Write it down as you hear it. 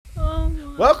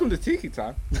Welcome to Tiki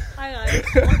Time. Hi guys,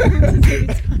 welcome to Tiki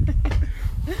Time.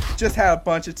 Just had a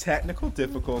bunch of technical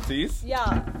difficulties,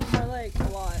 Yeah, or like a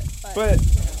lot. but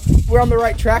you know. we're on the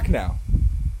right track now.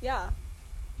 Yeah.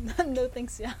 No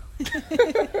thanks, yeah.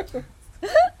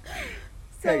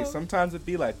 Hey, sometimes it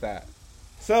be like that.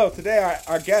 So today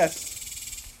our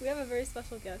guest, we have a very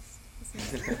special guest.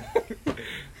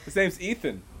 his name's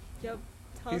Ethan. Yep.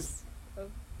 Tell us. Oh.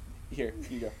 Here,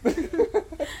 you go.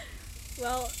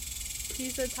 Well,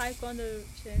 he's a Taekwondo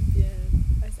champion,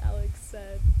 as Alex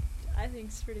said. I think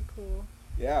it's pretty cool.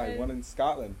 Yeah, he won in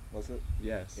Scotland, was it?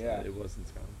 Yes, Yeah. it was in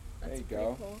Scotland. That's There you pretty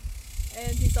go. cool.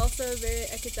 And he's also a very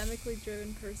academically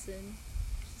driven person,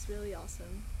 which is really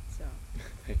awesome. So.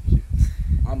 Thank you.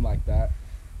 I'm like that.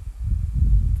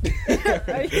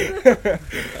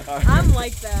 I'm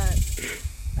like that.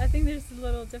 I think there's a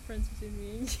little difference between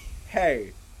me and you.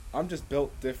 Hey, I'm just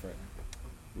built different.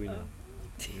 We know. Oh.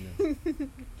 We know.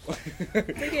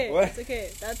 It's okay. What? It's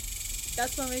okay.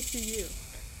 That's what makes you you.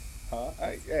 Huh?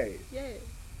 Hey, Yay.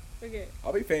 Okay.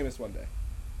 I'll be famous one day.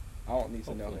 I don't need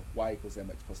to know Hopefully. y equals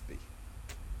mx plus b.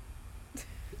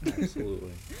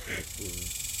 Absolutely. Absolutely.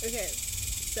 Okay.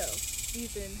 So,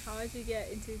 Ethan, how did you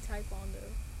get into Taekwondo?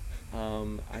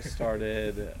 I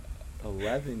started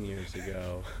 11 years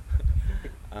ago.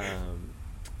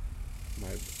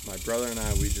 My brother and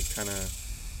I, we just kind of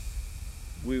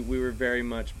we were very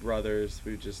much brothers.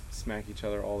 We would just smack each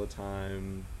other all the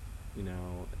time, you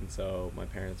know. And so my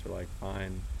parents were like,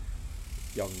 "Fine,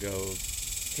 y'all can go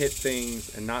hit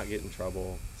things and not get in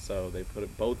trouble." So they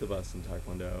put both of us in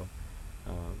Taekwondo.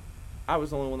 I was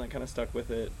the only one that kind of stuck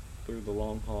with it through the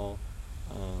long haul.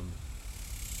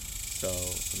 So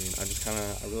I mean, I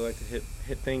really like to hit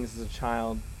things as a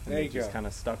child, and There you just go. kind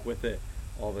of stuck with it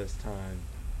all this time.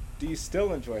 Do you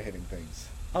still enjoy hitting things?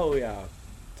 Oh yeah,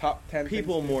 Top 10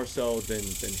 people things to- more so than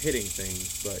hitting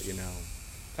things, but you know,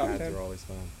 Top pads 10? are always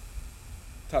fun.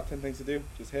 Top 10 things to do?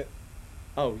 Just hit?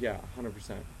 Oh yeah,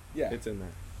 100%. Yeah. It's in there.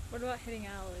 What about hitting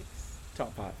Alex?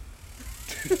 Top 5.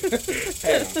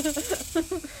 Hey.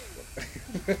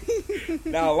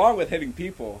 Now, along with hitting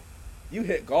people, you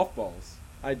hit golf balls.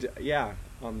 Yeah.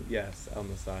 Yes, on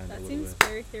the side. That a little seems bit.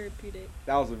 very therapeutic.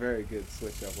 That was a very good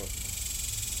switch up, wasn't it?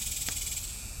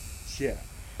 Yeah.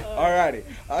 Oh. Alrighty.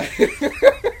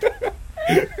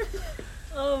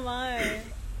 Oh my.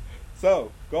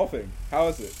 So, golfing. How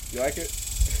is it? You like it?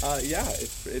 Yeah,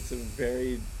 it's a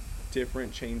very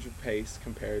different change of pace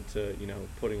compared to, you know,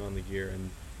 putting on the gear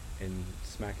and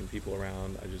smacking people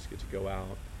around. I just get to go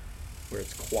out where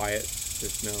it's quiet.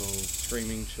 There's no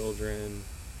screaming children,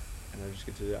 and I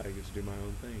get to do my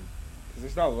own thing. Because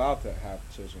it's not allowed to have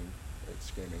children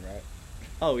screaming, right?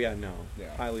 Oh yeah, no.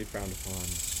 Yeah. Highly frowned upon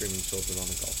screaming children on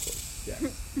a golf course. Yeah.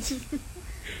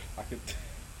 I could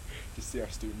just see our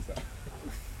students now.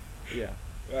 Yeah.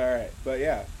 Alright, but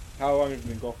yeah. How long have you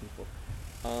been golfing for?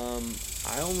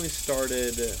 I only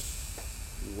started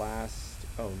I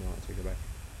take it back.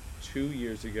 2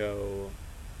 years ago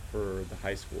for the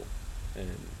high school, and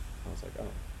I was like, oh,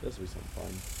 this will be some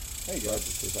fun. There you So go. I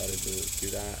just decided to do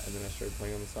that, and then I started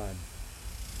playing on the side.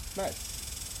 Nice.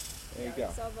 There you go.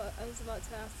 So I was about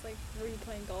to ask, like, were you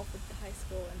playing golf at the high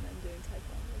school and then doing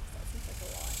Taekwondo? Because that seems like a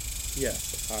lot.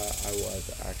 Yes, I was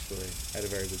actually. I had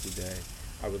a very busy day.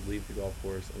 I would leave the golf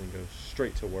course and then go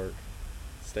straight to work,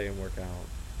 stay and work out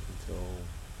until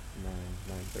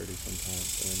 9:30 sometimes,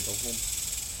 and then go home.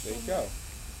 There you go.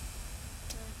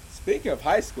 Yeah. Speaking of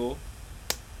high school,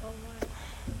 Oh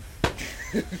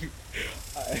my.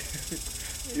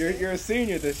 you're a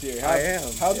senior this year. I am,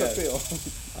 How's yes. it feel?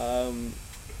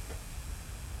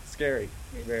 Scary.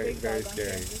 You're the Very, big very dog on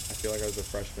scary. campus. I feel like I was a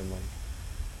freshman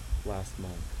last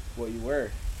month. Well, you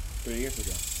were 3 years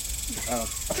ago.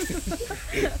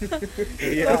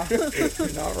 Yeah,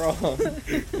 not wrong.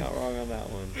 Not wrong on that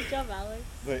one. Good job, Alex.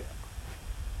 But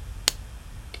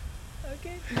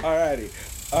Okay. alrighty.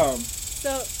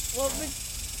 So, what would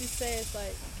you say is,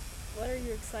 like, what are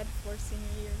you excited for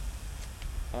senior year?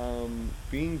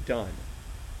 Being done,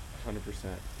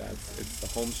 100%. It's the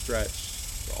home stretch.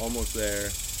 We're almost there.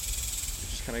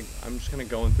 I'm just kind of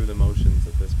going through the motions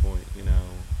at this point, you know.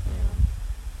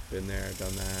 Been there,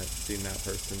 done that, seen that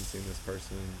person, seen this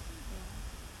person.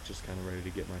 Just kind of ready to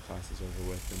get my classes over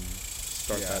with and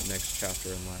start that next chapter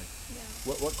in life.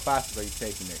 Yeah. What classes are you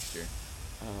taking next year?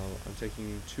 I'm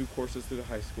taking 2 courses through the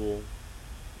high school,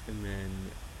 and then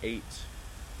 8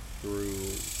 through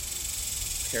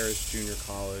Paris Junior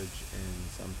College, and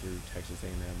some through Texas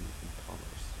A&M and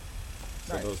Commerce.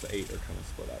 So Nice. those 8 are kind of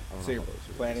split up. I don't So know you're how those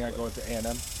are planning on split. going to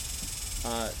A&M?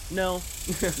 No.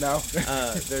 No?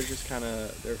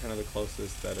 They're kind of the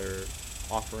closest that are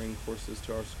offering courses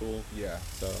to our school. Yeah.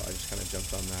 So I just kind of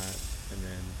jumped on that, and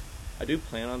then I do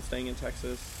plan on staying in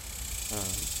Texas,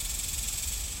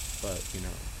 but you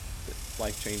know,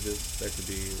 life changes. There could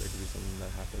be something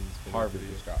that happens. Harvard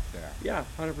just dropped down. Yeah,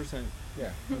 100%.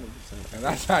 Yeah. 100%. And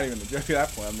that's not even a joke at that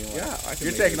point. I mean, like, Yeah, I can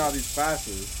you're make taking it. all these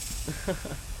classes.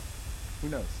 Who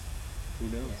knows? Who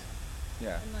knows?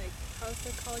 Yeah. And like, how's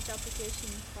the college application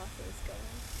process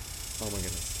going? Oh my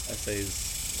goodness,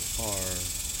 essays are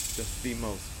just the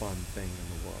most fun thing in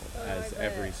the world, Oh, as I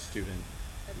every bet. student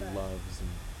I bet. loves and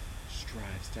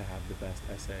strives to have the best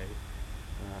essay.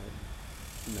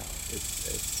 No,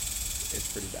 it's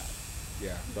pretty bad,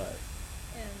 Yeah. but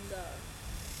And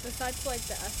besides like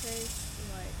the essays,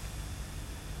 like,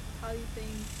 how do you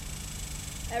think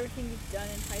everything you've done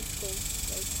in high school,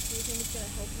 like, do you think it's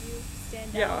gonna help you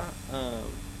stand yeah, out?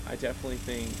 I definitely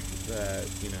think that,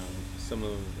 you know, some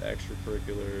of the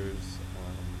extracurriculars,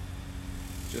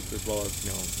 just as well as,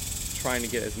 you know, trying to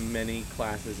get as many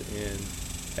classes in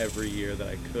every year that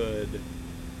I could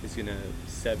is going to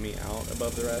set me out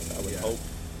above the rest, I would Yeah. hope.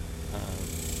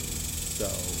 So,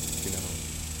 you know,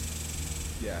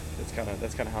 Yeah. that's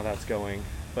kind of how that's going.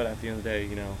 But at the end of the day,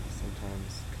 you know,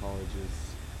 sometimes college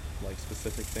is like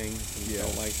specific things and you Yeah.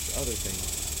 don't like other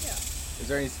things. Yeah. Is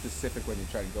there any specific one you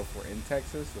try to go for in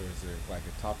Texas, or is there like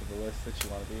a top of the list that you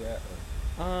want to be at?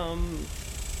 Or?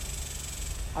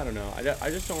 I don't know. I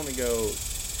just don't want to go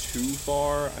too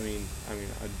far. I mean,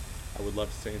 I would love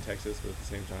to stay in Texas, but at the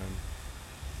same time,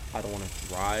 I don't want to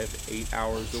drive 8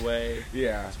 hours away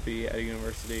Yeah. to be at a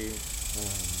university.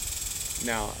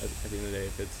 Now, at the end of the day,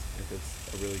 if it's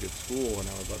a really good school and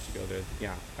I would love to go there,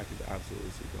 yeah, I could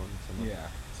absolutely see going somewhere Yeah.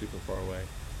 super far away.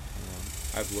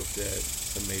 I've looked at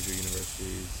some major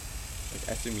universities, like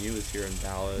SMU is here in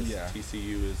Dallas. Yeah.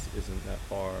 TCU isn't that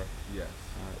far. Yes.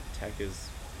 Tech is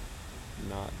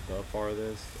not the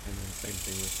farthest, and then same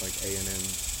thing with like A&M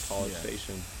College Yeah.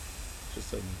 Station.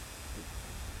 Just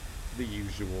the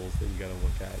usuals that you got to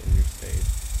look at in your state.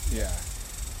 Yeah.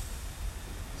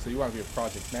 So you want to be a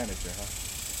project manager,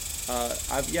 huh?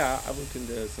 I've looked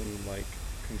into some like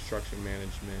construction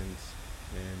management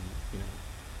and, you know,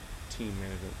 team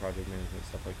management, project management,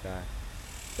 stuff like that.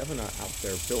 Definitely not out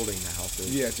there building the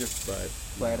houses. Yeah, just but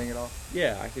planning it all.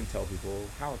 Yeah, I can tell people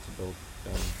how to build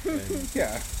them and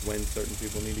Yeah. when certain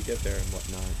people need to get there and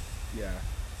whatnot, Yeah.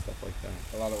 stuff like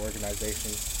that. A lot of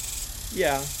organization.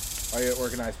 Yeah, Are you an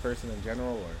organized person in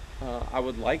general, or? I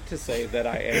would like to say that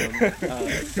I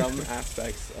am. Some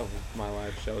aspects of my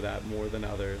life show that more than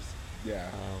others.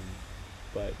 Yeah.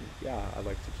 But yeah, I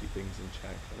like to keep things in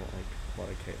check. I don't like a lot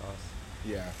of chaos.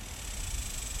 Yeah.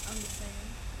 I'm the same.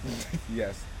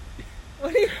 Yes.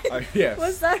 What do you Yes.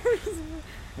 What's that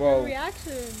Well,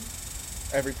 reaction?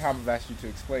 every time I've asked you to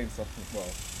explain something, well,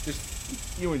 just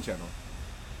you in general.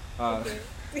 Okay.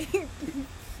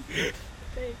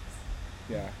 Thanks.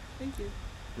 Yeah. Thank you.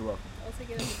 You're welcome. I'll take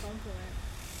it as a compliment.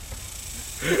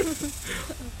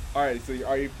 All right. So,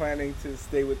 are you planning to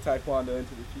stay with Taekwondo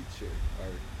into the future?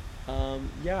 Or?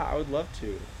 Yeah, I would love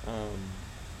to.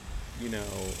 You know,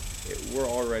 we're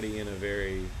already in a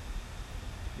very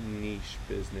niche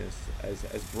business, as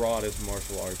broad as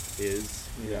martial arts is,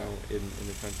 you Yeah. know, in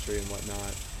the country and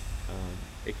whatnot.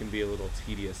 It can be a little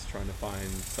tedious trying to find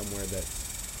somewhere that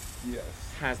Yes.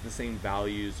 has the same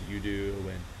values you do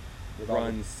and With all the-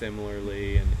 runs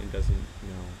similarly and doesn't, you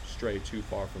know, stray too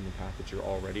far from the path that you're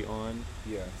already on.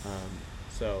 Yes.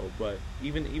 But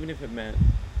even if it meant,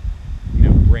 you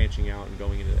know, branching out and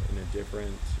going in a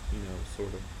different, you know,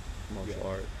 sort of martial Yeah.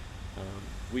 art,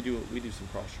 we do some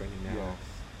cross training now, Yes.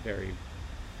 very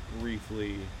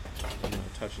briefly, you know,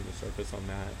 touching the surface on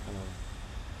that.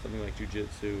 Something like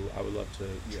jujitsu, I would love to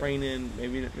Yeah. train in.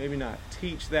 Maybe not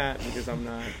teach that because I'm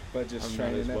not. But just I'm not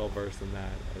training as it. well versed in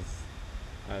that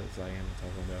as I am in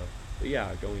Taekwondo. But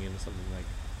yeah, going into something like,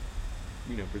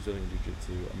 you know, Brazilian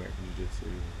Jiu-Jitsu, American Jiu-Jitsu,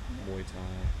 Muay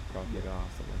Thai, Krav Maga,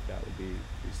 something like that would be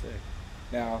pretty sick.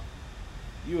 Now,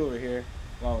 you over here,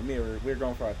 along with me, we're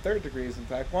going for our third degrees in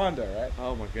Taekwondo, right?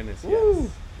 Oh my goodness, Woo!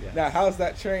 yes. Yes. Now, how's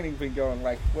that training been going?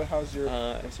 Like, what's your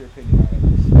opinion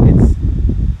on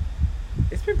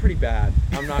It's been pretty bad.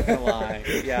 I'm not gonna lie.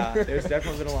 Yeah, there's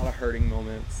definitely been a lot of hurting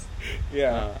moments. it?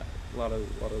 Yeah. A lot of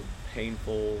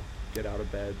painful get out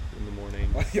of bed in the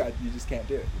morning. Yeah, you just can't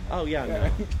do it. You know? Oh yeah, Yeah.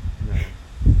 no.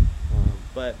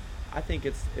 But I think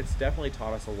it's definitely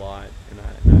taught us a lot, and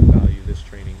I value this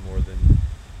training more than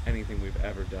anything we've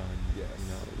ever done. Yes. You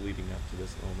know, leading up to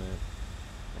this moment.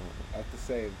 I have to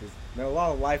say, there's a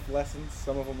lot of life lessons.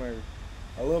 Some of them are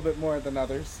a little bit more than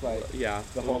others. Like, Yeah,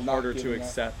 the a whole little not harder to giving up.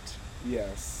 accept.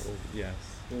 Yes. Yes.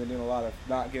 we've been doing a lot of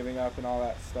not giving up and all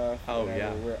that stuff. Oh, Whenever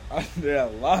yeah. we're under a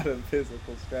lot of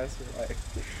physical stress. We're like,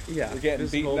 Yeah, we're getting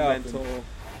physical, beaten up. mental.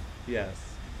 Yes,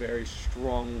 very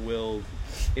strong-willed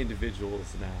individuals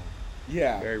now.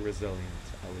 Yeah. Very resilient,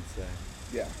 I would say.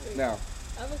 Yeah. Wait. Now.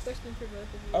 I have a question for both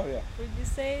of you. Oh, yeah. Would you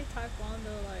say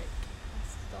Taekwondo, like,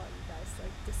 has taught you guys,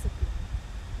 like, discipline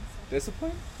and stuff?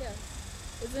 Discipline? Yes.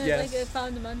 Isn't Yes. it, like, a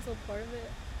fundamental part of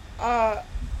it?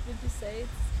 Would you say it's...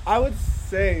 I would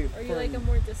say. Are you, like, a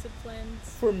more disciplined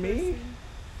For me? person?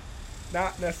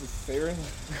 Not necessarily.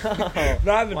 Oh,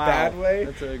 Not in a wow. bad way.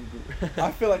 That's a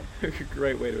I feel like a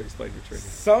great way to explain your training.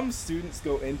 some students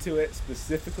go into it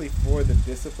specifically for the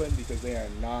discipline because they are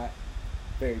not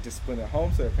very disciplined at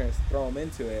home, so their parents throw them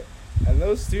into it. And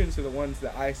those students are the ones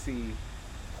that I see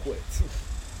quit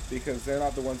because they're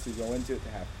not the ones who go into it to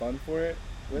have fun for it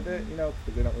with it, you know,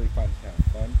 because they don't really find it to have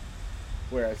fun.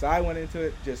 Whereas I went into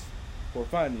it just for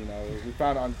fun, you know. We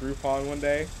found it on Groupon one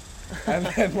day, and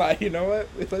then like, you know what?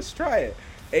 Let's try it.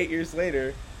 8 years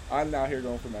later, I'm now here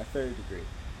going for my 3rd degree,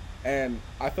 and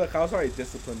I feel like I was already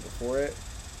disciplined before it.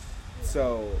 Yeah.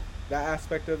 So that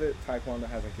aspect of it, Taekwondo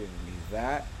hasn't given me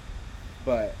that,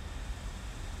 but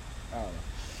I don't know.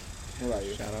 What about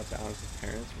you? Shout out to Alex's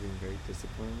parents for being very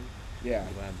disciplined. Yeah.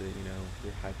 I'm glad that, you know,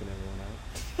 you're hyping everyone up.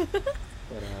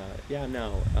 But, yeah,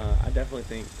 no, I definitely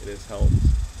think it has helped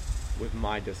with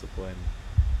my discipline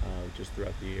just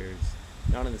throughout the years.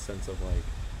 Not in the sense of, like,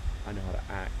 I know how to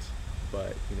act,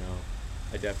 but, you know,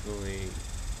 I definitely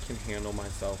can handle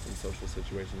myself in social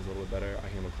situations a little bit better. I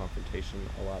handle confrontation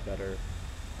a lot better.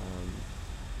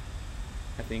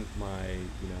 I think my,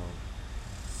 you know,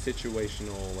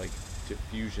 situational, like,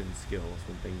 diffusion skills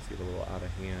when things get a little out of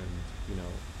hand, you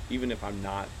know, even if I'm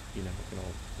not, you know,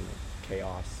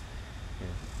 chaos and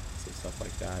some stuff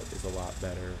like that is a lot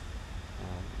better.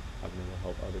 I've been able to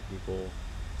help other people,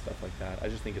 stuff like that. I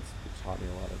just think it's taught me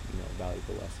a lot of, you know,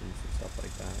 valuable lessons and stuff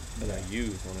like that that I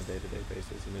use on a day-to-day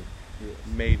basis, and it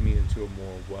made me into a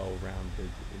more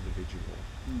well-rounded individual.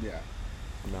 Yeah.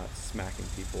 I'm not smacking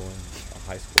people in a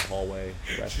high school hallway,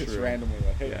 Just restroom. randomly,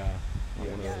 like, hey. Yeah, I'm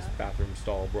one of Yeah. those bathroom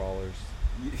stall brawlers.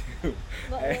 Not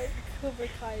like Cobra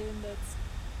Kai, even though it's,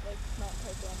 like, not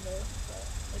Taekwondo, but,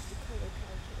 like, the Cobra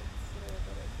Kai kids or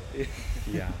whatever.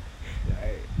 Yeah.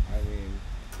 Hey, I mean,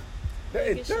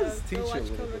 it Good does show. teach Go you a watch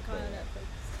little Cobra bit. Kai on though. Netflix.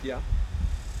 Yeah.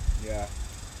 Yeah,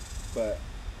 but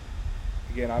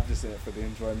again, I'm just in it for the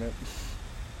enjoyment.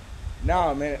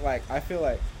 Now, man, like, I feel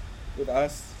like with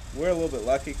us, we're a little bit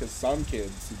lucky because some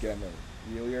kids who get in it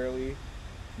really early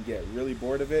can get really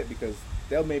bored of it because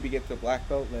they'll maybe get to black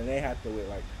belt and then they have to wait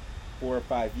like 4 or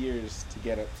 5 years to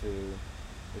get up to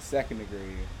the 2nd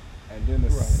degree, and doing the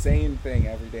Right. same thing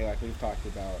every day like we've talked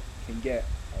about can get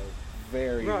a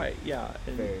very Right, yeah.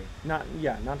 And very not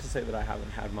to say that I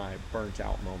haven't had my burnt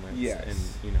out moments Yes. and,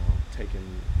 you know,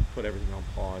 put everything on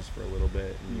pause for a little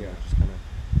bit and you know, Yeah. just kind of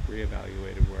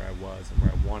reevaluated where I was and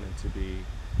where I wanted to be.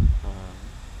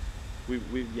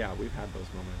 We've had those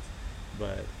moments,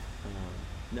 but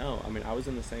no, I mean, I was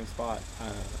in the same spot.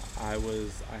 There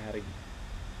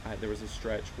was a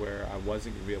stretch where I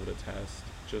wasn't going to be able to test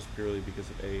just purely because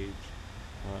of age.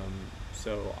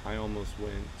 So I almost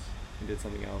went and did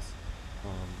something else.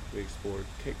 We explored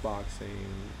kickboxing,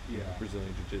 you know, Yeah.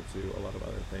 Brazilian Jiu-Jitsu, a lot of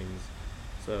other things.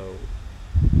 So,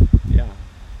 yeah,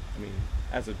 I mean,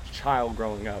 as a child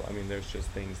growing up, I mean, there's just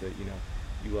things that, you know,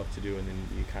 you love to do and then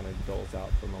you kind of dulls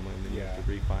out for a moment and then you have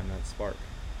to refine that spark.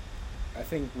 I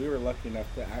think we were lucky enough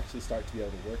to actually start to be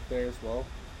able to work there as well.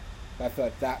 I feel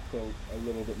like that put a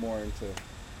little bit more into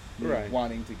me Right.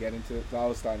 wanting to get into it, because I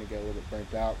was starting to get a little bit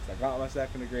burnt out because I got my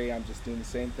 2nd degree. I'm just doing the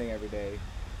same thing every day.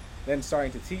 Then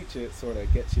starting to teach it sort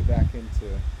of gets you back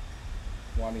into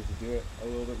wanting to do it a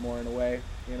little bit more in a way,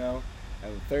 you know.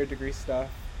 And the 3rd degree stuff,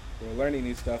 we're learning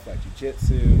new stuff like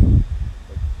jiu-jitsu,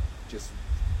 like just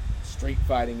street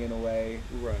fighting in a way,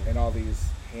 Right. and all these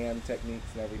hand techniques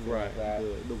and everything Right. like that.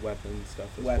 The weapon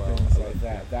stuff as Weapons well. like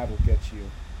that. That'll get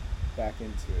you back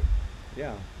into it.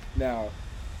 Yeah. Now,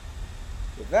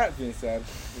 with that being said,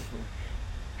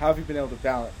 how have you been able to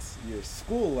balance your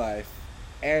school life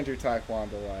and your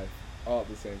Taekwondo life all at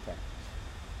the same time?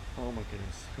 Oh my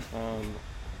goodness.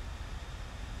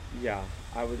 Yeah,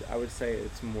 I would say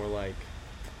it's more like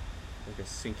a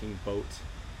sinking boat,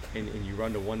 and you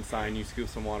run to one side and you scoop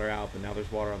some water out, but now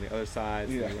there's water on the other side,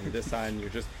 so Yeah. you run to this side and you're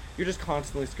just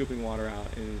constantly scooping water out,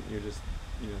 and you're just,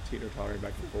 you know, teeter-tottering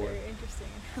back and forth. Very interesting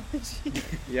analogy.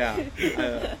 Yeah,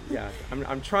 yeah.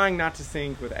 I'm trying not to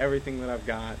sink with everything that I've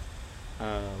got.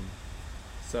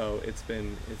 So it's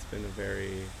been a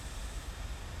very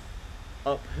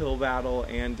uphill battle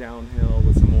and downhill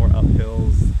with some more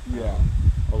uphills. Yeah.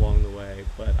 along the way,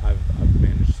 but I've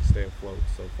managed to stay afloat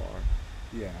so far.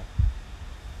 Yeah.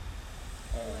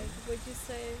 Like, would you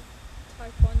say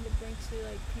taekwondo brings you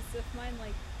like peace of mind,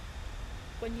 like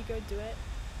when you go do it,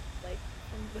 like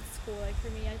with school? Like for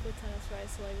me, I go tennis, right?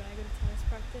 So like when I go to tennis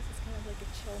practice, it's kind of like a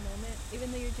chill moment,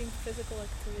 even though you're doing physical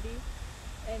activity,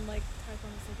 and like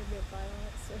taekwondo is like a bit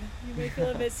violent, so you may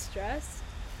feel a bit stressed.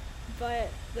 But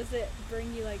does it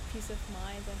bring you like peace of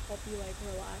mind and help you like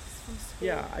relax from school?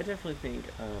 Yeah, I definitely think,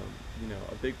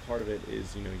 a big part of it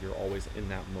is, you're always in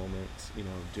that moment,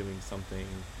 doing something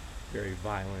very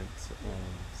violent,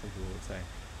 some people would say.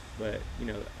 But,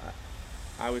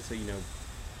 I would say,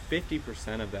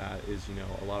 50% of that is,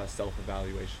 a lot of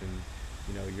self-evaluation.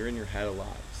 You're in your head a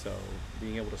lot. So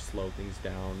being able to slow things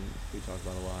down, we talk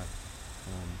about a lot.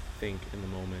 Think in the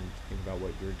moment, think about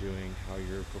what you're doing, how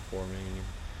you're performing,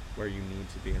 where you need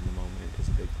to be in the moment is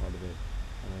a big part of it.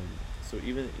 So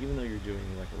even though you're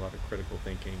doing like a lot of critical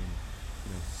thinking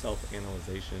and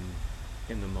self-analyzation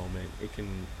in the moment, you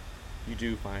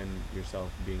do find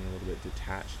yourself being a little bit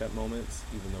detached at moments,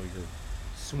 even though you're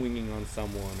swinging on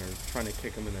someone or trying to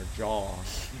kick them in their jaw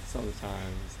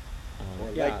sometimes.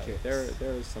 Or yeah, leg kicks. there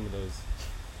are some of those.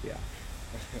 Yeah,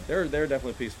 there are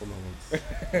definitely peaceful moments.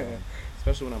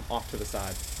 Especially when I'm off to the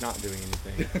side, not doing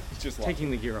anything, Just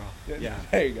taking the gear off. Yeah,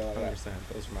 There you go. 100%.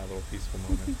 Those are my little peaceful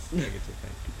moments. I get to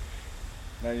think.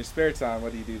 Now, in your spare time,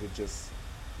 what do you do to just,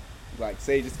 like,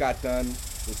 say you just got done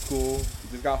with school, you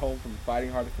just got home from fighting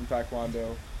hard from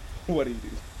taekwondo, what do you do?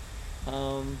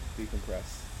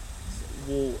 Decompress.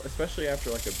 Well, especially after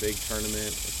like a big tournament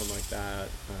or something like that,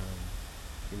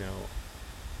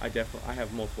 I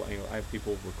have multiple angles. I have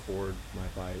people record my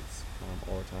fights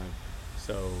all the time,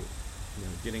 so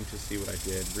getting to see what I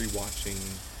did, rewatching,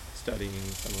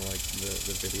 studying some of like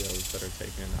the videos that are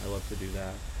taken. I love to do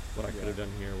that. What I could have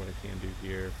done here, what I can do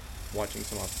here, watching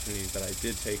some opportunities that I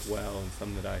did take well and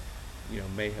some that I,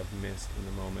 may have missed in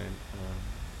the moment.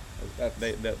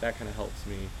 That kind of helps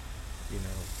me,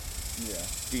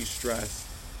 de-stress,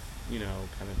 kind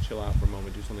of chill out for a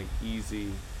moment, do something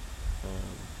easy,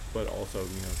 but also,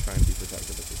 try and be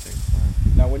productive at the same time.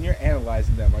 Now, when you're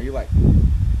analyzing them, are you like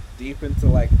deep into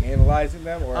like analyzing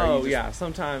them, or are you just...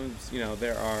 sometimes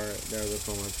there are those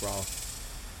moments where I'll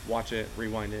watch it,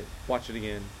 rewind it, watch it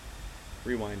again,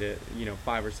 rewind it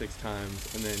 5 or 6 times,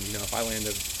 and then if I land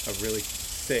a really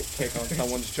sick kick on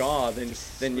someone's jaw, then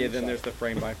there's the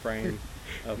frame by frame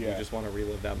of you just want to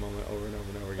relive that moment over and over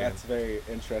and over again. That's very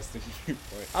interesting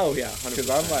viewpoint. Oh yeah, 100%. Because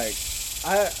I'm like,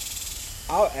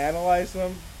 I'll analyze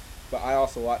them, but I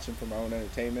also watch them for my own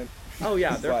entertainment. Oh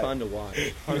yeah, they're fun to watch,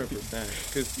 100%.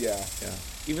 Because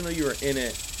even though you were in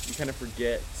it, you kind of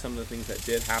forget some of the things that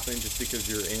did happen just because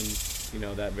you're in,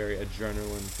 that very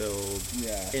adrenaline-filled,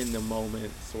 in the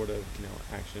moment sort of,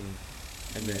 action,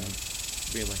 and then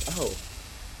being like, oh,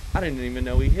 I didn't even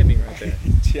know he hit me right there.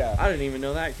 I didn't even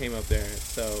know that came up there.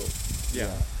 So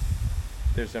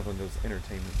there's definitely those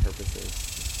entertainment purposes.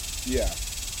 Yeah.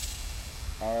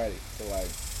 Alrighty, so like,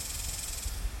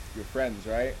 your friends,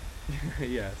 right?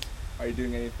 Yes. Are you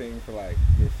doing anything for like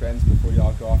your friends before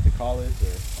y'all go off to college,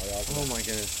 or are y'all? Oh my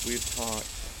goodness, we've talked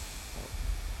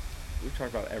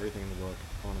about everything in the book,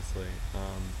 honestly.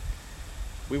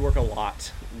 We work a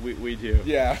lot. We do.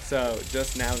 Yeah. So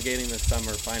just navigating the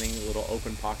summer, finding little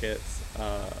open pockets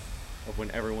of when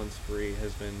everyone's free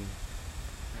has been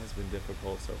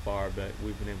difficult so far, but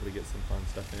we've been able to get some fun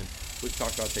stuff in. We've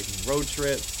talked about taking road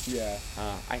trips. Yeah.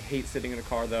 I hate sitting in a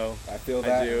car though. I feel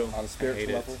that I do. On a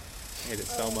spiritual level. I hate it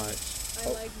so much. I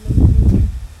like moving.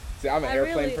 See, I'm an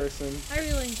airplane person. I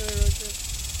really enjoy road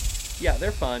trips. Yeah,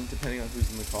 they're fun depending on who's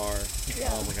in the car.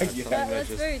 Yeah. Oh my god, Yeah. that's That's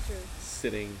very true.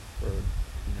 sitting for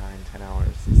 9-10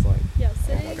 hours. It's like,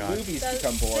 sitting. oh my god. Movies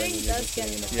become boring when you're just get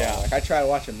sitting in the car. Yeah. Like I try to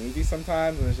watch a movie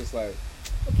sometimes, and it's just like.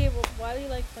 Okay, well, why do you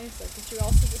like plane stuff? Because you're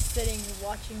also just sitting and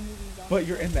watching movies on. But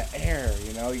you're in the air,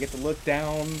 you get to look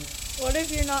down. What if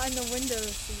you're not in the window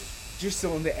seat? You're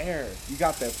still in the air. You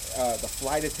got the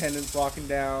flight attendants walking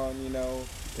down, You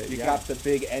got the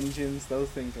big engines. Those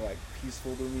things are like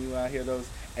peaceful to me when I hear those.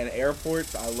 And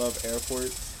airports, I love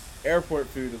airports. Airport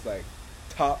food is like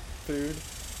top food.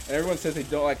 And everyone says they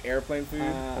don't like airplane food.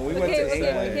 When we went to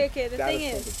England, okay. The thing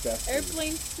is, the best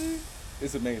airplane food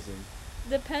is amazing.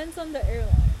 depends on the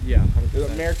airline. Yeah, 100%. The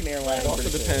American Airlines. It also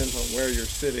depends on where you're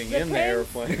sitting in the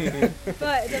airplane.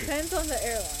 But it depends on the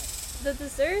airline. The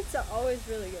desserts are always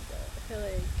really good though. I feel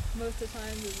like most of the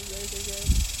time the desserts are good.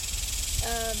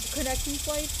 Connecting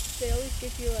flights, they always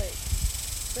give you like,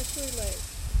 especially like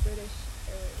British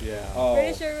Airways. Yeah. Oh.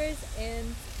 British Airways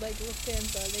and like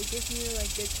Lufthansa, they give you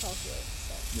like good chocolate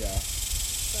stuff. Yeah.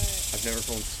 I've never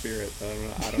filmed Spirit, so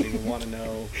I don't even want to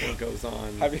know what goes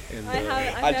on. Have you- in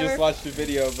the, I just watched the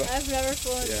video, but I've never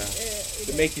flown Yeah. it.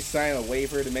 to make you sign a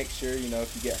waiver to make sure, you know,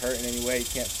 if you get hurt in any way, you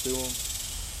can't sue them.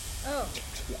 Oh.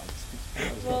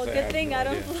 I was Well, gonna say, I good have thing no I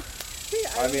don't idea.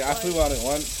 fly. I mean, I flew on it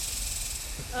once.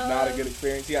 Not a good Um,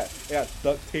 experience. You got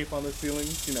duct tape on the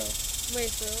ceilings, you know. Wait,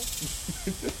 for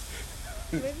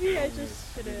real? Maybe I just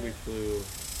I think we should've. flew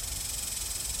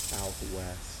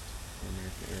Southwest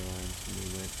American Airlines when we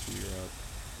went to Europe.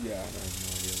 Yeah. I have no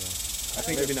idea though. I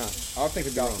think Maybe it- not. I don't think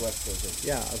the Could be wrong. Southwest does it.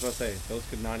 Yeah, I was about to say those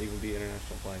could not even be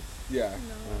international flights. Yeah.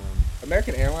 No.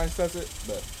 American Airlines does it,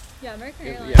 but Yeah, American It,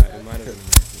 Airlines. yeah, does. it might have been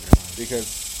American Airlines. because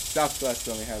Southwest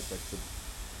only has like the.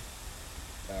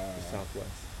 The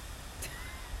Southwest.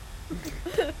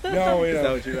 No, you Is know.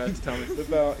 that what you had to tell me?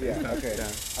 Yeah, okay. Yeah.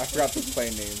 I forgot the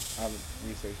plane name. I haven't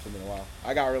researched them in a while.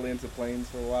 I got really into planes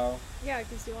for a while. Yeah,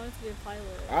 because you wanted to be a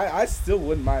pilot. I still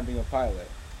wouldn't mind being a pilot.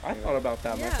 I thought about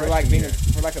that. Yeah. My For freshman like being year.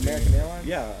 for like American Airlines.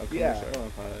 Yeah, a commercial Yeah.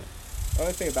 airline pilot. The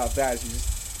only thing about that is you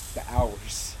just the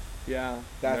hours. Yeah,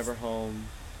 That's- never home.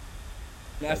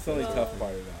 That's the only Well, tough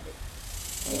part about it.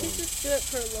 You could just do it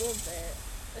for a little bit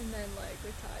and then like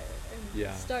retire and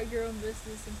Yeah. start your own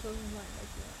business and close the line like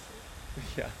you want to.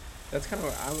 Yeah, that's kind of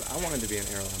what I wanted to be an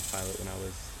airline pilot when I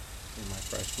was in my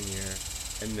freshman year,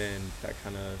 and then that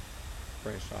kind of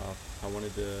branched off. I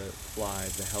wanted to fly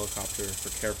the helicopter for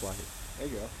care flight, There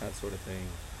you go. that sort of thing.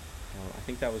 I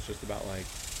think that was just about like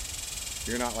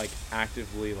you're not like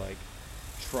actively like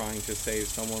trying to save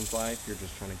someone's life. You're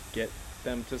just trying to get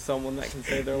them to someone that can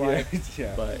save their life.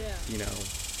 Yeah. But Yeah. you know,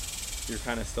 you're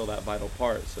kind of still that vital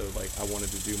part. So like I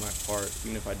wanted to do my part,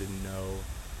 even if I didn't know,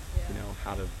 Yeah. you know,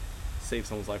 how to save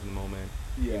someone's life in the moment.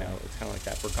 You Yeah. know, it's kind of like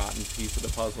that forgotten piece of the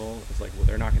puzzle. It's like, well,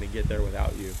 they're not going to get there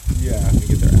without you. Yeah. They're not going to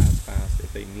get their ass fast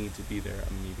if they need to be there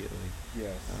immediately.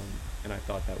 Yes. And I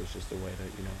thought that was just a way to,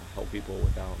 you know, help people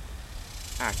without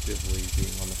actively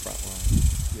being on the front line.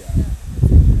 Yeah. Yeah,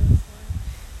 that's a really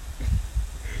fun.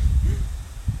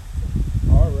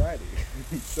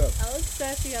 Alrighty. So Alex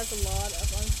says he has a lot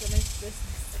of unfinished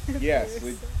business. yes,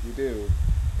 papers. we do.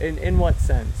 In what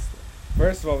sense?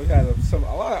 First of all, we've had a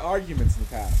lot of arguments in the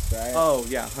past, right? Oh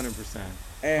yeah, 100%.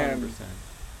 And 100%.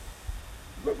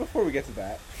 but before we get to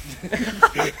that,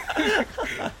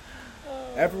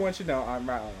 Oh. everyone should know I'm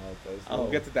right on all of those. We'll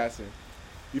Oh. get to that soon.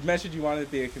 You've mentioned you wanted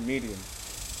to be a comedian.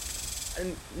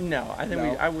 And no, I think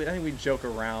No? I think we joke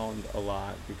around a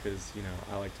lot because you know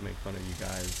I like to make fun of you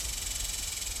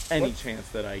guys any What's- chance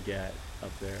that I get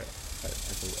up there at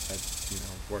you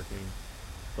know working.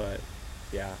 But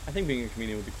yeah, I think being a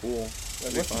comedian would be cool.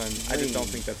 That'd be What's the fun. I just don't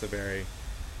dream? think that's a very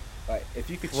Like, if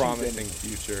you could promising choose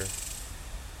future.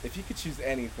 if you could choose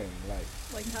anything,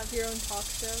 Like have your own talk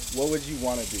show. what would you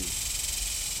want to be?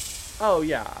 Oh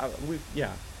yeah,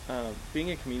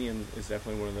 being a comedian is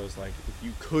definitely one of those like if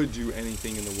you could do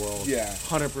anything in the world, Yeah.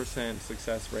 100%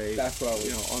 success rate. That's what I would-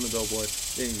 you know on the billboard.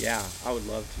 Then yeah, I would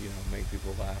love to make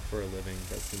people laugh for a living.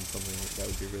 That seems something that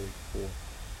would be really cool.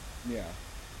 Yeah.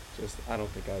 Just I don't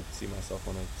think I'd see myself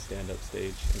on a stand-up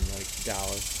stage in like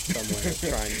Dallas somewhere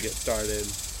trying to get started,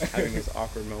 having those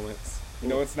awkward moments. You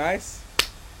know what's nice?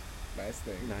 Nice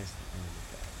thing. Nice.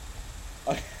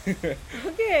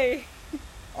 Okay.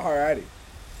 Alrighty.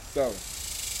 So,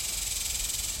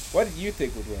 what do you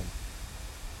think would win?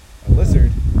 A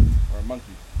lizard or a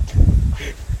monkey?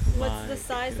 What's the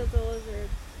size of the lizard?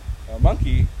 A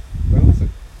monkey or a lizard?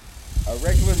 A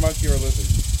regular monkey or a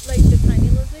lizard? Like the tiny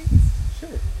lizards? Sure.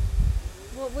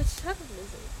 Well, which type of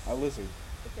lizard? A lizard.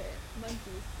 Okay,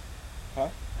 monkey. Huh?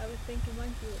 I would think a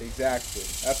monkey. Lizard. Exactly.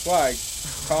 That's why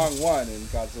Kong won in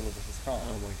Godzilla vs. Kong.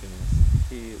 Oh my goodness.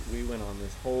 We went on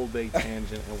this whole big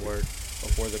tangent at work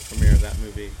before the premiere of that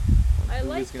movie. on I who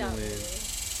like was gonna that win. movie.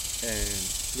 And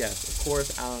yes, of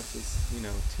course, Alex is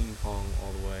Team Kong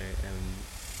all the way,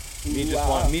 and me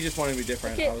just wanting to be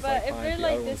different. Okay, I was but like, if fine, they're the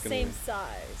like other the one's gonna same win.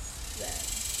 size, then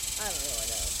I don't really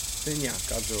know. Then yeah,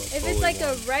 Godzilla. If totally it's like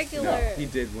a won. regular, No, He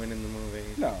did win in the movie.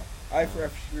 No, I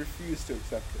refuse to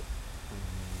accept it.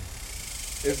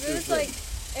 Mm. if it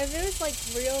was like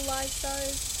real life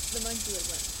size, the monkey would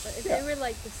win. But if Yeah. they were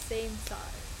like the same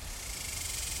size,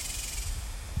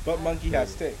 But monkey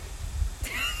has steak.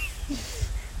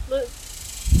 lizards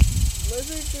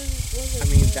is lizards. I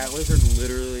mean, man. that lizard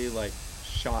literally like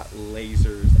shot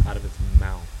lasers out of its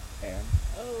mouth. And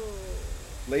Oh.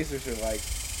 lasers are like,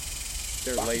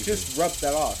 They're fuck, lasers. just rub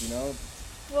that off, you know?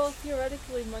 Well,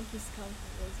 theoretically, monkeys come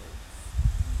from lizards.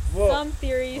 Well, Some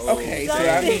theories. okay, so some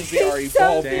that means they are theories-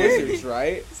 evolved Dang. lizards,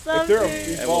 right? Some If they're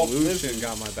theories. evolved Evolution lizards,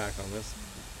 got my back on this.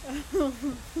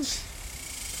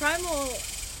 Primal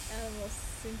animals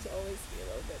seem to always be a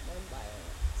little bit more violent.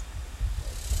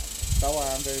 that why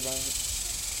I'm very violent?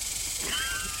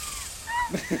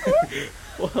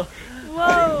 Well,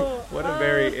 Whoa. what a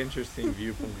very interesting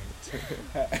viewpoint.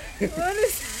 What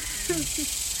is?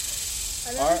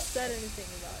 I never Alright. said anything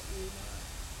about you.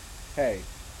 Hey.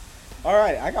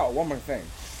 Alright, I got one more thing.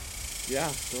 Yeah,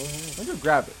 go ahead. Let's go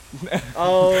grab it.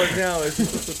 Oh, no, is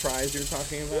this the surprise you're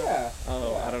talking about? Yeah.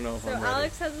 Oh, Yeah. I don't know if So I'm ready.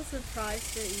 Alex has a surprise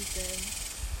for Ethan.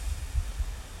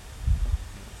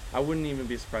 I wouldn't even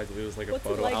be surprised if it was like a What's it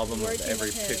photo like album of working every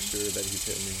with him? picture that he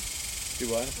sent me. Do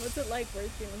what? What's it like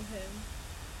working with him?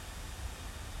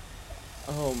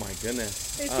 Oh my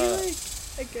goodness. Is he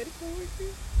like a good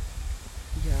coworker?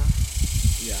 Yeah.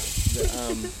 Yeah.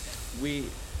 We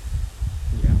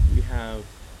have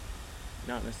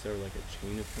not necessarily like a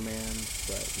chain of command,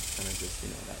 but it's kind of just,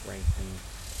 that rank thing.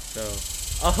 So,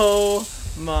 oh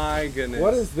my goodness.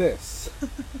 What is this?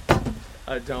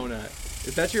 A donut?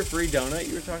 Is that your free donut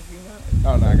you were talking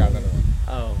about? Oh, no, I got another one.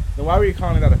 Oh. Then why were you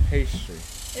calling that a pastry?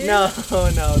 No,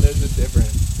 there's a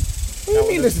difference. What do you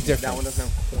mean there's a difference? That one doesn't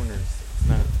have corners. It's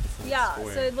not Yeah,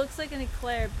 square. so it looks like an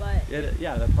eclair, but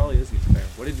Yeah, that probably isn't fair.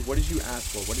 What did you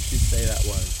ask for? What did she say that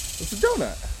was? It's a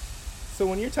donut. So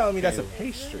when you're telling me that's a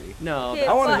Okay. pastry, No, Okay,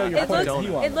 I wanna but know your it point of looks,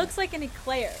 view on it that. looks like an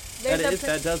eclair.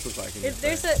 that does look like an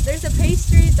There's eclair. a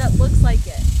pastry that looks like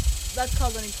it. That's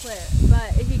called an eclair.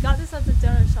 But if you got this at the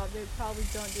donut shop, they probably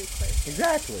don't do eclairs.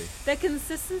 exactly. The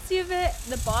consistency of it,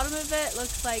 the bottom of it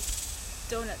looks like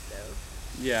donut dough.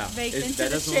 Yeah, baked into that the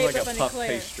doesn't shape look like of a an puff eclair.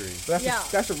 pastry. So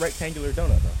that's a rectangular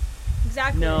donut, though.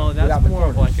 Exactly. No, that's Without the more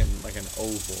of corners. like an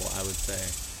oval, I would say.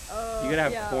 Oh, You gotta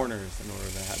have yeah. corners in order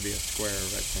to be a square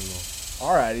or rectangle.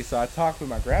 Alrighty, so I talked with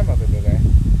my grandmother today,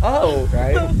 Oh,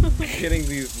 right? Getting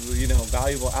these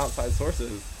valuable outside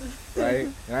sources. Right?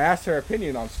 And I asked her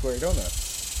opinion on square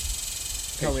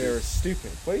donuts. She told me they were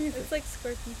stupid. What do you think? It's like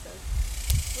square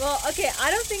pizzas. Well, okay, I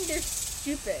don't think they're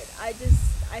stupid. I guess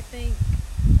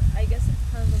it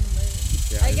depends on the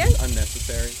mood. Yeah, I it's guess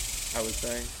unnecessary, I would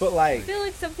say. But I like, feel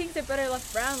like some things are better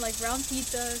left brown, like brown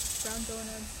pizzas, brown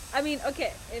donuts. I mean,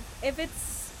 okay, if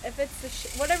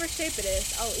it's whatever shape it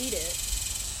is, I'll eat it.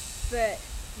 But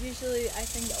usually, I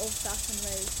think the old-fashioned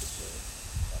way is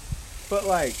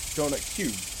donut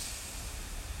cubes.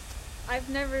 I've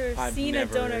never seen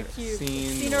never a donut cube.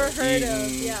 Seen or heard eaten.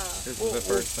 of, yeah. This Well, is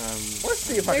the first time. Let's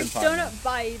see if I can There's find donut them.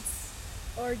 bites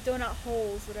or donut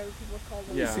holes, whatever people call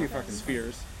them. Yeah, see if I can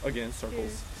spheres. Again,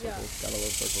 circles. Spheres, yeah. Circles. Gotta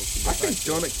love circles. I think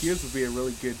donut cubes would be a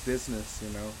really good business, A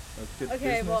good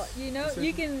Okay, well, business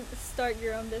you decision. can start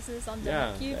your own business on donut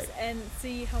Yeah, cubes and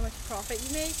see how much profit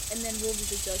you make, and then we'll be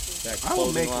the judges. That I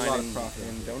will clothing make a line lot of in- profit.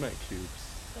 in donut cubes.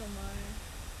 Oh my.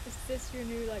 Is this your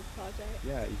new, project?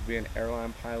 Yeah, you could be an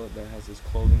airline pilot that has this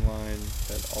clothing line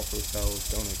that also sells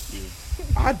donut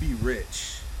cubes. I'd be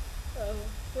rich. Oh.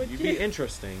 Would You'd you? be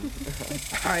interesting.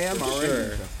 I am For already sure.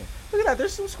 interesting. Look at that.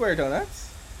 There's some square donuts.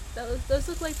 Those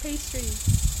look like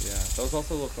pastries. Yeah, those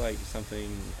also look like something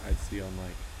I'd see on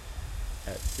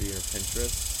Etsy or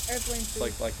Pinterest. Airplane It's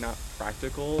food. like not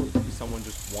practical. Someone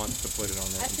just wants to put it on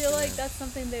their I feel like Instagram. that's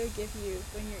something they would give you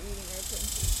when you're eating airplane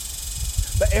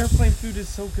food. But airplane food is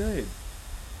so good.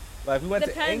 Like we went to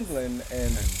Depends. England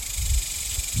and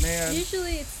man,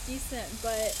 Usually it's decent,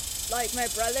 but my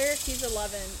brother, he's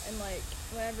 11, and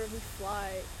whenever we fly,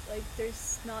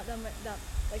 there's not that much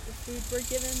the food we're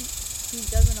given, he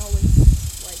doesn't always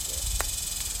like it.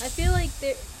 I feel like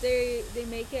they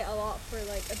make it a lot for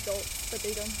adults, but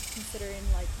they don't consider in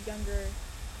younger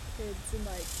kids and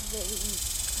what we eat,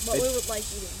 what we would like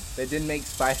eating. they did make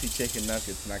spicy chicken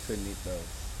nuggets and I couldn't eat those.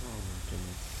 Oh my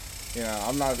goodness.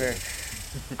 I'm not very.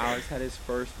 Alex had his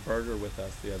first burger with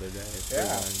us the other day for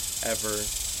Yeah. lunch ever. in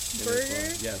his Burger?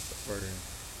 life. Yes, a burger.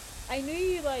 I knew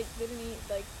you didn't eat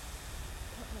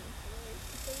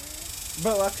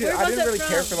But Where I was didn't it really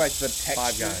care from? for the texture.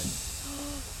 Five Guys.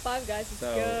 Five Guys is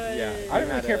So, good. yeah, I didn't really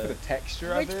had care a- for the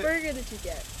texture Which of it. burger did you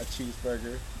get? A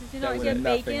cheeseburger. Did you That not was get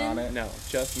nothing bacon? on it. No,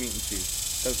 just meat and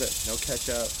cheese. That was it. No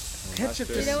ketchup. No Ketchup mustard.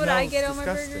 You just know what I smells get on my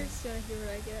disgusting. burgers? Do you want to hear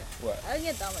what I get? What? I don't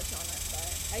get that much on it, but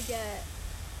I get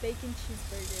bacon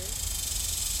cheeseburger.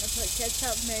 I put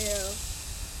ketchup, mayo,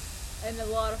 and a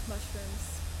lot of mushrooms.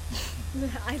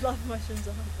 I love mushrooms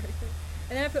on my burger.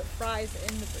 And then I put fries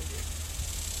in the burger.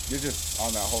 You're just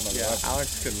on that whole nother Yeah, level.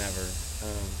 Alex could never.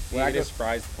 He When I ate go- his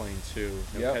fries plain too.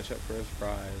 No Yep. ketchup for his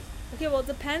fries. Okay, well, it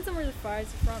depends on where the fries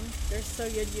are from. They're so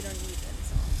good you don't need any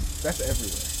sauce. That's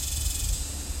everywhere.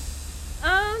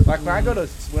 Um, When I go to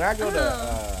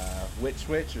Oh.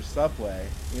 Witch or Subway,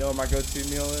 you know what my go-to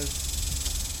meal is?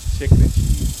 Chicken and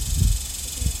cheese.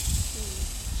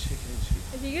 Chicken and cheese.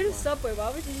 if you go to Wow. Subway,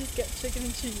 why would you just get chicken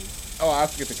and cheese? Oh, I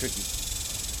have to get the cookies,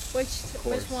 Of course.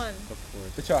 Which one? Of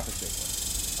course. the chocolate chip one.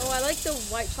 Oh, I like the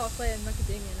white chocolate and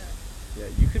macadamia nut. Yeah,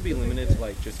 you could be limited to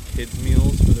like just kids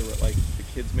meals for the the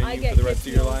kids I menu get for the rest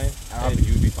kids of your meals. life, and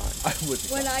you would be fine. I would.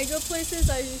 When I go places,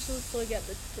 I usually still get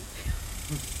the kids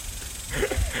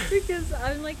because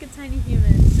I'm like a tiny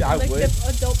human. See, I like would. the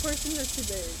adult person are too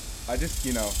big. I just,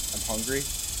 I'm hungry.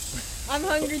 I'm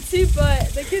hungry too, but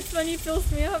the kids menu fills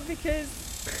me up because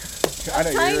I know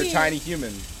I'm you're a tiny. tiny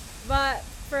human. But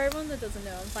for everyone that doesn't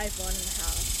know, I'm 5'1" and a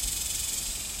half.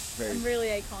 Very. I'm really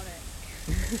iconic.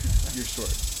 You're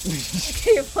short.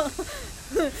 Okay, well,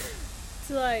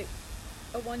 to like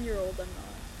a 1-year-old, I'm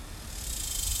not.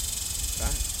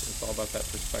 It's all about that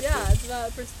perspective. Yeah, it's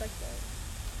about perspective.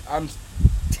 I'm.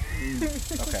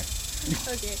 Okay.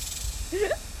 Okay.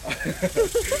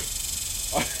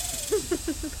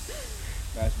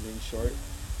 Imagine being short.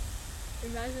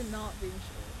 Imagine not being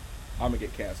short. I'm gonna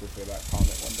get canceled for that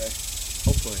comment one day.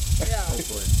 Hopefully. Yeah.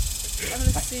 Hopefully. I'm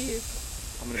gonna see you.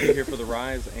 I'm gonna be here for the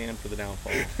rise and for the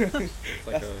downfall. It's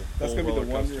like That's a gonna be roller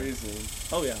the one coaster. reason.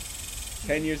 Oh yeah.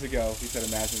 10 years ago, he said,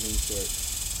 "Imagine being short."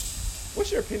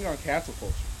 What's your opinion on cancel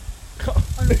culture?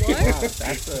 On what? Yeah,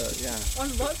 that's On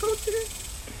what culture?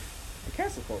 On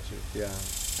cancel culture. yeah.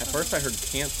 At first I heard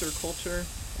cancer culture,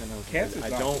 and I was Cancer's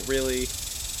like, I not don't good. really.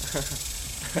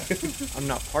 I'm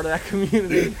not part of that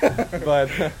community, but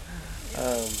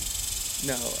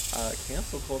no,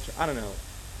 cancel culture. I don't know.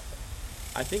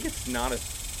 I think it's not as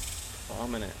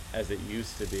prominent as it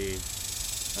used to be.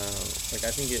 Like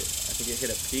I think it hit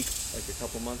a peak like a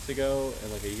couple months ago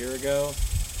and like a year ago,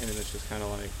 and then it's just kind of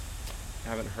like I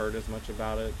haven't heard as much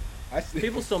about it.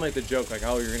 People still make the joke like,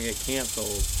 "Oh, you're gonna get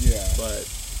canceled." Yeah. But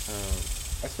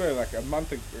I swear, like a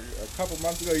couple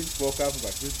months ago, you just woke up and was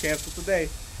like, "Who's canceled today?"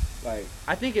 Like,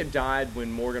 I think it died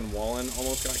when Morgan Wallen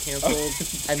almost got canceled,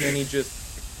 and then he just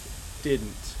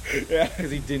didn't. Yeah.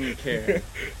 Because he didn't care.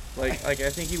 Like I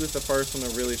think he was the first one to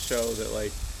really show that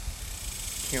like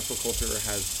cancel culture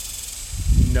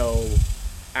has no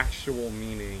actual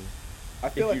meaning I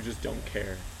if feel like you just don't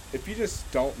care. if you just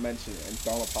don't mention it and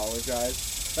don't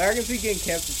apologize, like I can see getting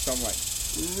canceled for something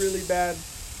like really bad,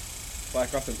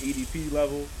 like on some EDP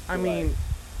level. I but, mean,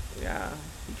 like, yeah,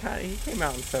 he came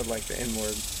out and said like the N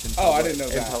word. Oh, I didn't know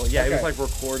that. Yeah, it was Okay. like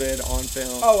recorded on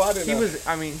film. Oh, I didn't know.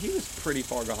 He was pretty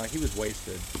far gone. Like he was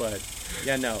wasted, but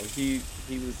yeah, no, he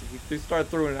started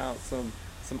throwing out some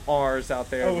R's out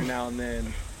there every now and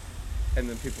then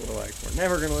people were like, "We're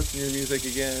never gonna listen to your music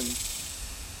again."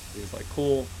 He was like,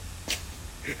 "Cool,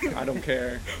 I don't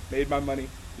care." made my money.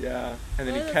 Yeah, and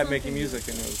then Oh, he that's kept not making too music,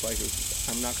 and it was like,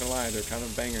 I'm not gonna lie, they're kind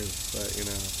of bangers, but you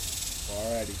know.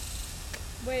 Alrighty.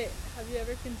 Wait, have you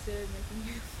ever considered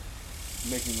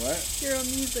Making what? your own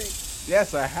music?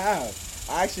 Yes, I have.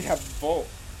 I actually have a vault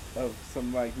of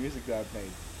some like music that I've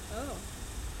made. Oh,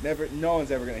 No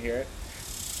one's ever gonna hear it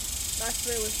that's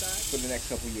where was that? for the next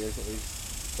couple of years at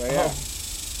least. But yeah,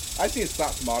 I just need to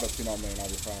slap some auto-tune on there and I'll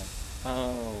be fine.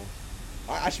 Oh.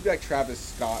 I should be like Travis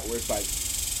Scott, where it's like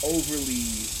overly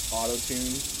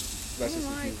auto-tuned. That's just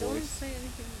my, his don't voice. say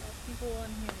anything about people on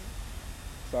here.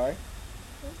 Sorry.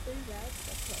 Don't say bad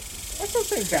stuff about people. I'm not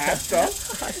saying bad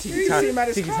stuff. Tiki You see him at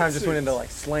his Time just went concerts. into like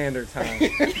slander time.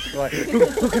 Like,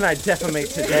 who can I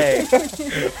defamate today?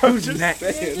 I'm Who's just next?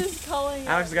 You're saying. just calling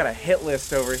Alex out got a people. hit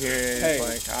list over here. Hey.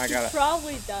 It's like, I He gotta.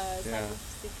 probably does Yeah. have a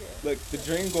secret. Look, the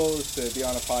dream goal is to be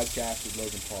on a podcast with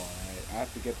Logan Paul. Alright, I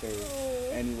have to get there Oh.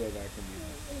 any way that I can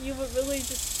be. You would really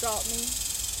just drop me.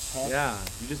 Huh? Yeah,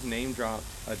 you just name dropped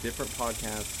a different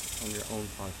podcast on your own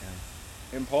podcast.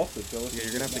 Impulsive. So Yeah,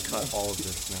 you're gonna have to cut all of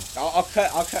this now. I'll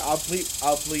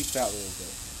bleep that a little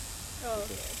bit. Oh,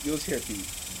 okay. You'll just hear Pete.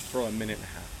 For a minute and a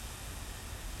half.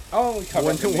 I'll only cover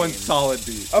One up the one names. solid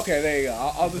beat. Okay, there you go.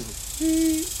 I'll just.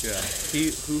 Yeah.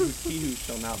 He who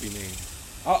shall not be named.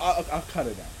 I'll cut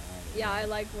it out. Alright. Yeah, I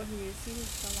like what he is. He was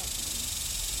shut up.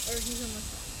 Or he's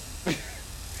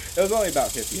almost It was only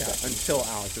about 50 Yeah, seconds. until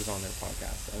Alex is on their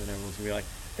podcast, and then everyone's gonna be like,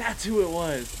 "That's who it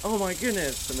was! Oh my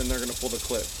goodness!" And then they're gonna pull the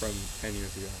clip from 10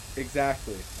 years ago.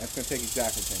 Exactly. That's gonna take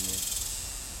exactly 10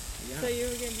 years. Yeah. So you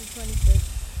were gonna be 26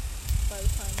 by the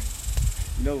time.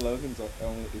 You know, Logan's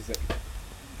only is that.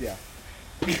 Yeah.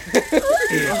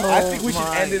 I think we should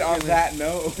my end it on goodness. that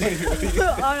note.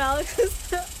 On Alex's.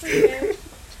 Okay.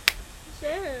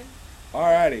 Sure.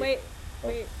 Alrighty. Wait. Oh.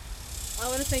 I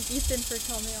want to thank Ethan for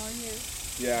coming on here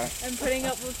Yeah. and putting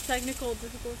up with technical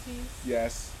difficulties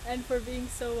Yes. and for being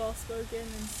so well spoken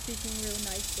and speaking really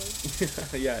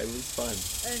nicely. Yeah, it was fun.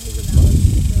 And he's an Alex.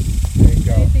 There you So.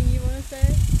 go. Anything you want to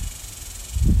say?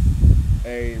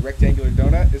 A rectangular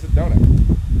donut is a donut.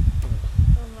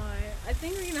 Oh my. I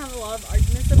think we're going to have a lot of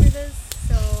arguments over this.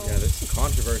 So. Yeah, there's some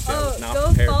controversy I was not go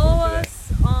prepared follow for today.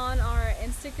 us on our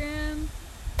Instagram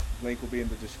Link will be in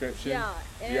the description. Yeah.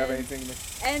 Do you have anything?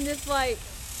 And if like,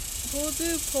 we'll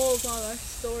do polls on our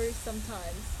stories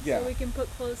sometimes. Yeah. So we can put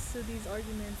close to these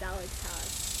arguments Alex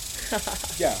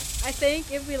has. Yeah. I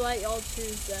think if we let y'all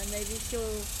choose, then maybe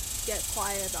she'll get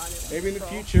quiet about it. Maybe in the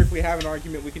future, if we have an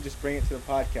argument, we can just bring it to the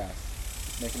podcast.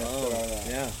 Make an episode out of that.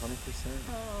 Yeah, 100%.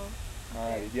 Oh.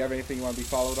 Alright. Do you have anything you want to be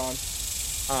followed on?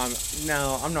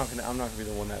 No, I'm not gonna be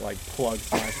the one that like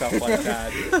plugs myself like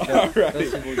that.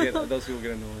 Alrighty. Those people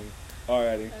get annoying.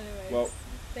 Alrighty. Anyways, Well,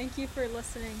 thank you for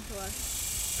listening to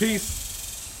us. peace.